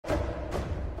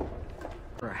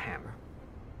Or a hammer?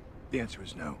 The answer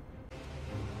is no.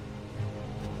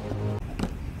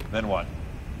 Then what?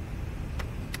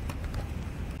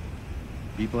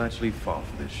 People actually fall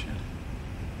for this shit.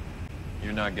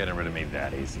 You're not getting rid of me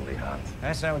that easily, Hunt.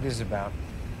 That's not what this is about.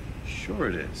 Sure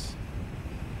it is.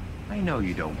 I know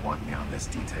you don't want me on this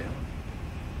detail.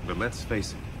 But let's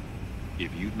face it.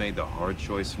 If you'd made the hard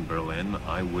choice in Berlin,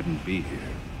 I wouldn't be here.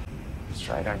 That's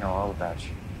right, I know all about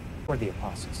you. We're the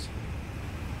apostles.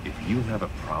 If you have a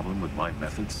problem with my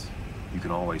methods, you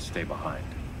can always stay behind.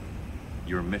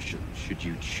 Your mission, should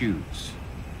you choose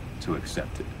to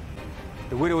accept it.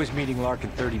 The widow is meeting Lark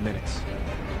in 30 minutes.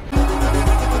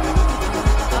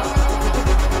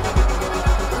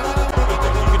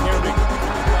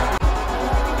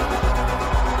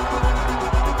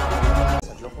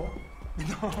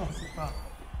 Non, c'est pas.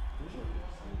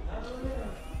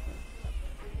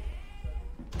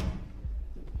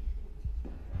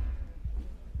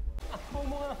 Au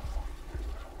moins.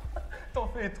 T'en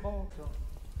fais trop.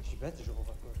 Je suis bête, je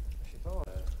revois quoi. Je sais pas.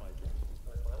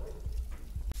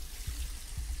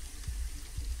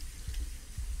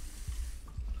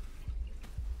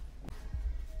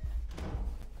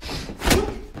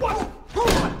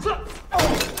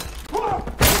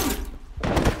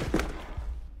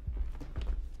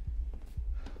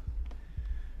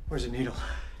 Where's the needle?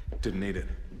 Didn't need it.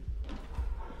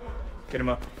 Get him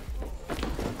up.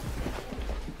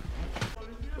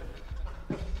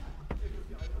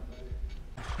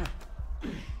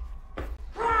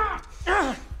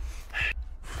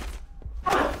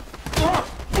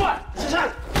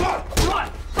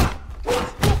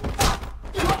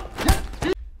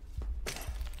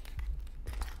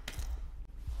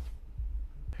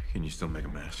 Can you still make a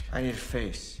mask? I need a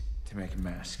face to make a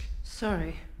mask.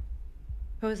 Sorry.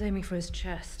 I was aiming for his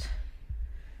chest.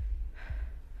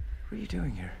 What are you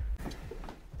doing here?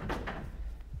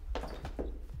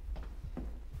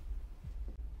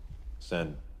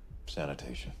 Send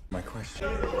sanitation. My question.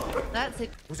 That's it.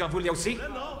 Vous en voulez aussi?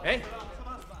 Eh?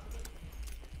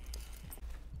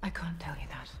 I can't tell you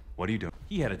that. What are you doing?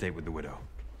 He had a date with the widow.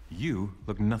 You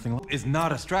look nothing like... Is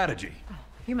not a strategy. Oh,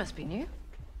 you must be new.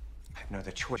 I have no other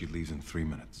choice. She leaves in 3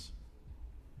 minutes.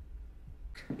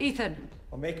 Ethan.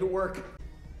 I'll make it work.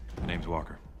 The name's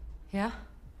Walker. Yeah?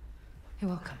 You're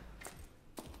welcome.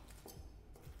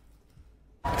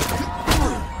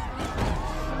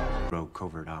 Rogue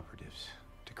covert operatives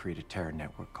to create a terror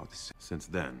network called the... Since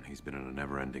then, he's been in a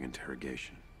never-ending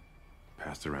interrogation.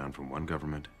 Passed around from one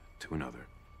government to another.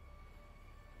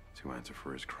 To answer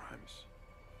for his crimes.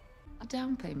 A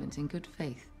down payment in good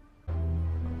faith.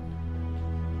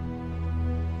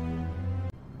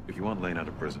 If you want Lane out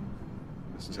of prison,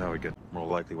 this is how we get more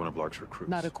likely one of Lark's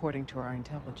recruits. Not according to our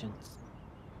intelligence.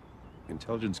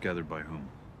 Intelligence gathered by whom?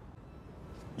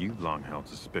 You've long held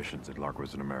suspicions that Lark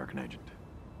was an American agent.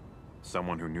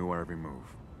 Someone who knew our every move.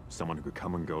 Someone who could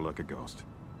come and go like a ghost.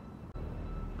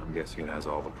 I'm guessing it has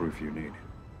all the proof you need.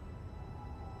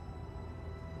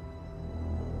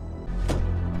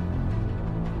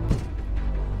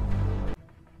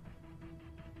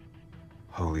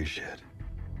 Holy shit.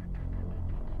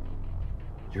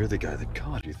 You're the guy that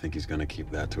caught. You think he's gonna keep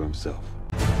that to himself?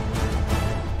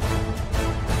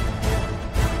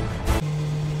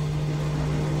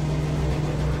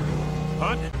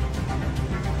 Hunt!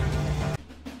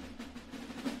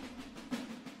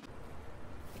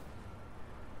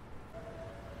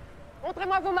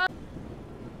 Montrez-moi vos mains.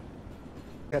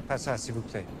 Faites pas ça, s'il vous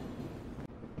plaît.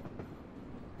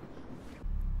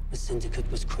 The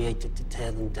syndicate was created to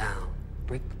tear them down,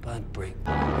 brick by brick.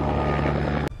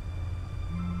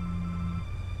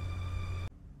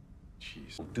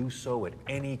 Jeez. Do so at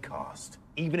any cost,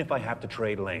 even if I have to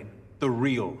trade Lane. The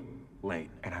real Lane.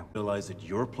 And I realize that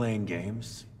you're playing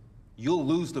games. You'll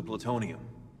lose the plutonium.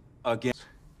 Again.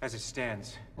 As it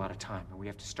stands, a lot of time, and we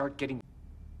have to start getting...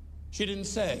 She didn't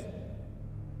say.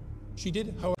 She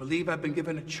did, however. I believe I've been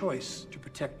given a choice to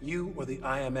protect you or the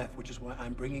IMF, which is why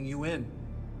I'm bringing you in.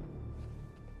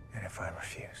 And if I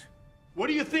refuse? What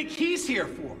do you think he's here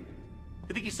for?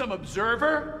 You think he's some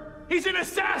observer? He's an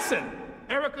assassin!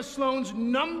 Erica Sloane's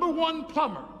 #1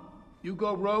 plumber. You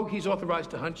go rogue, he's authorized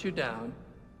to hunt you down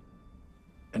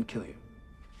and kill you.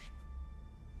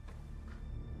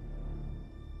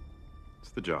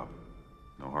 It's the job.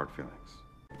 No hard feelings.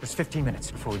 There's 15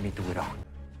 minutes before we meet the widow.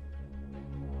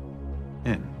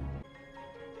 In.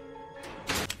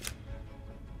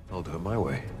 I'll do it my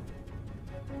way.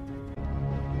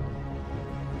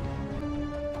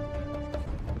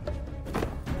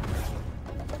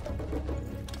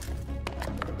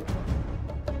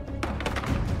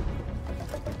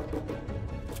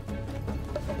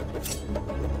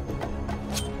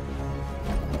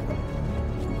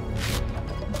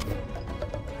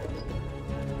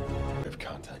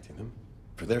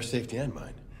 their safety and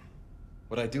mine.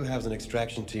 What I do have is an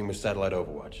extraction team with satellite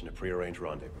overwatch and a prearranged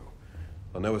rendezvous.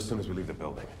 I'll know as soon as we leave the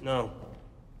building. No,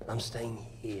 I'm staying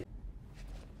here.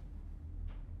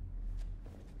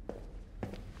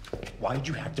 Why'd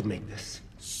you have to make this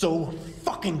so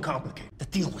fucking complicated? The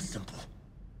deal was simple.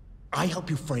 I help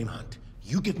you frame hunt.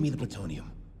 You give me the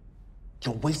plutonium.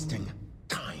 You're wasting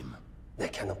time. There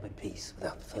cannot be peace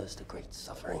without first a great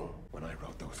suffering. When I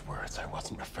wrote those words, I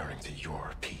wasn't referring to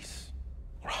your peace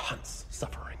or Hunt's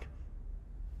suffering.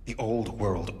 The old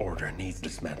world order needs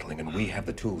dismantling, and we have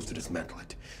the tools to dismantle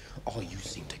it. All you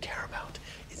seem to care about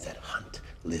is that Hunt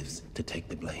lives to take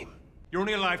the blame. You're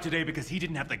only alive today because he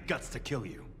didn't have the guts to kill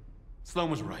you. Sloan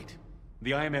was right.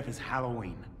 The IMF is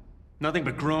Halloween. Nothing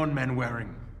but grown men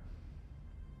wearing...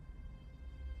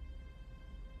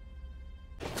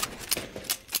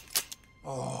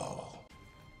 Oh.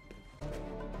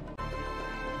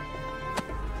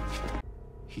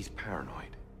 He's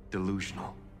paranoid,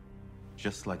 delusional.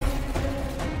 Just like...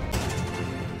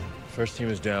 First team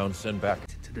is down, send back.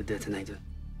 To the detonator.